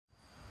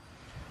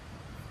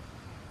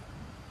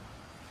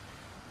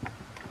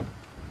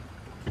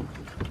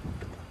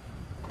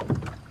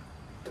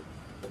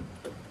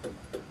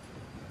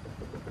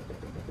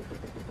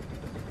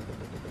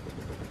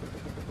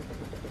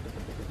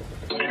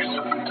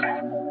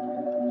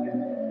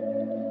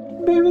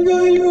Baby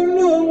girl, you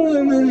know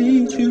I'ma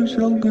eat you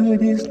so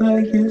good, it's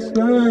like it's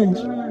lunch.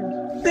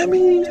 Let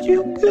me eat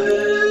you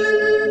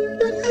good.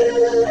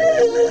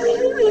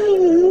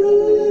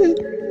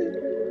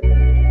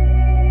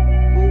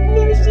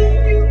 Let me see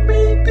you,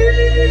 baby.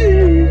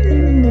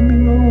 Let me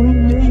know and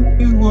make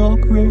you all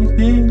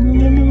crazy.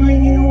 Let me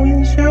bring you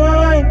and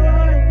shine.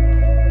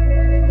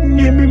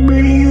 Let me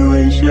bring you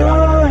and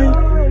shine.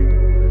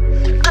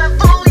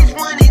 I've always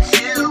wanted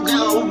to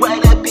go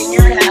right up in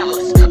your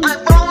house.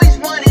 I've always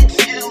wanted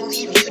to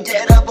leave you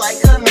dead up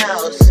like a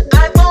mouse.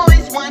 I've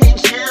always wanted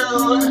you.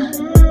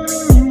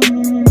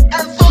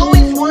 I've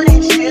always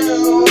wanted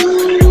you.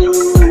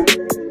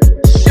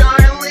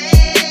 Charlene.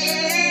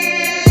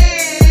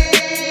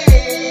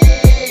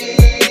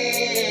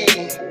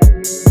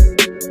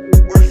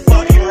 We're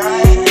fucking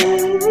right.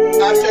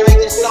 After I make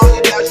this song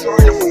about you,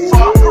 we're gonna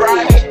fuck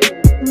right.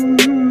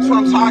 That's what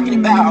I'm talking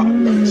about.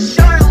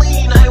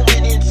 Charlene, I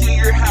went into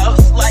your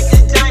house like a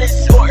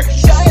dinosaur.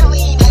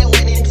 Charlene, I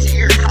went into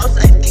your house,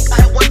 I think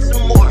I want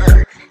some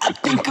more. I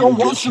think I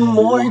want some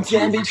more.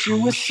 Damn bitch,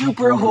 you a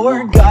super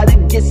whore. Gotta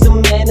get some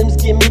items,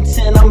 give me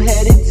 10, I'm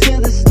headed to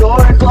the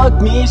store.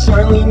 Fuck me,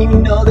 Charlene, you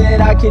know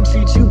that I can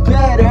treat you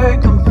better.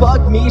 Come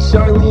fuck me,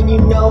 Charlene, you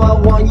know I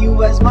want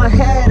you as my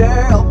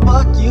header. I'll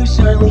fuck you,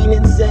 Charlene,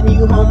 and send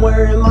you home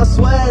wearing my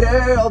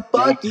sweater. I'll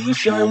fuck you,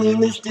 Charlene,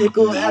 this dick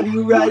will have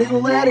you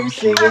writing letters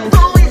singing. I've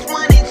always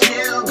wanted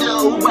to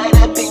go right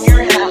up in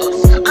your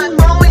house. I've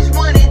always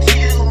wanted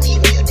to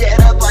leave you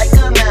dead up like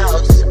a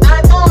mouse.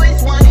 I've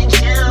always wanted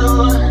you.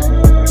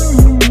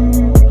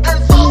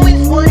 I've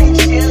always wanted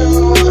you.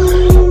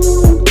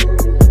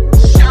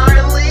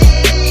 Charlene.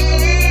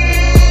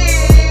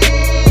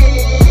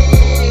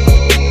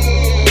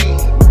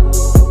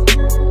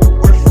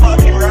 We're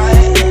fucking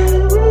right.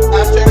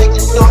 After I make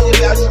this song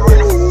about you, we're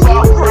gonna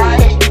fuck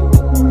right.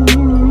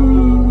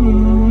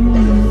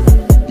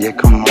 Yeah,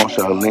 come on,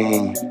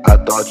 Charlene. I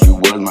thought you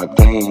was my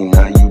queen.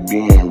 Now you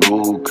being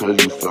rude, cause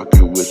you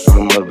fucking with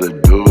some other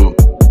dude.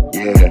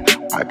 Yeah,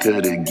 I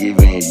could've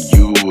given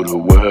you the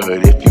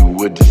word if you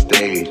would just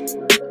stayed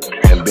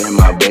and been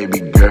my baby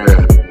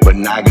girl. But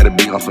now I gotta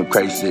be on some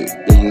crazy shit.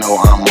 You know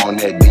I'm on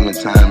that demon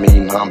time, and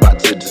you know I'm about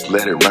to just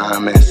let it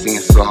rhyme and sing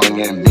a song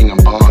and bing a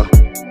bong.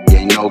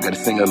 Yeah, you know, gotta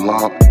sing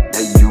along.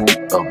 Hey, you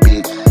a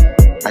bitch.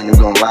 I ain't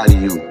gonna lie to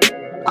you.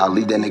 I'll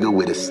leave that nigga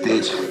with a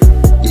stitch.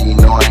 Yeah, you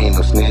know I ain't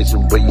no snitch,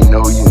 but you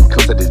know you can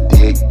come to this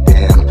dick.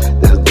 Damn,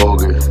 that's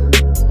vulgar,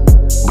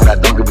 but I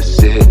don't give a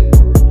shit.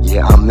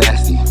 Yeah, I'm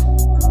nasty,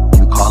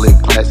 you call it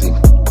classy,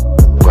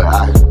 but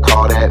I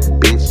call that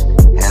bitch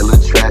hella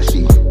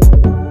trashy.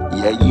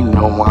 Yeah, you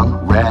know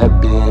I'm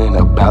rapping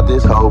about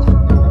this hoe.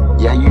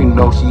 Yeah, you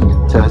know she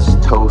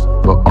touched toast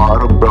for all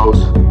the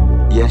bros.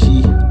 Yeah,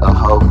 she a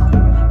hoe,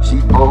 she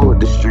for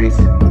the streets.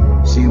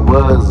 She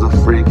was a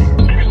freak,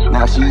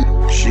 now she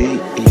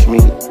eats me.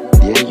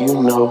 Yeah,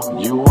 you know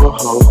you a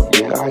hoe.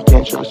 Yeah, I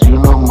can't trust you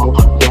no more.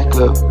 Back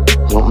up,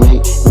 don't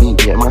make me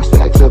get my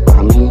stacks up.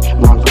 I mean,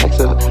 my racks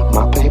up,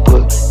 my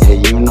paper. Yeah,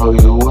 you know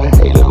you a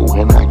hater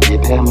when I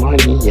get that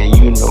money. Yeah,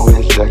 you know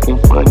it's acting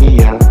funny,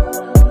 yeah.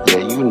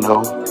 Yeah, you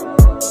know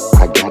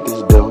I got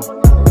this dough.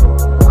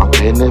 I'm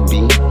finna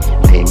be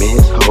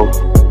famous hoe.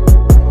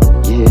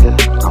 Yeah,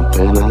 I'm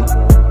finna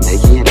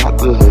make it out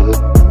the hood.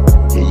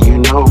 Yeah, you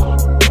know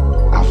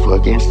I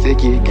fucking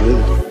stick it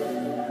good.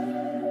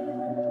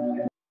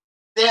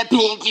 That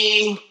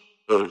pinky.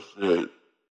 Oh shit.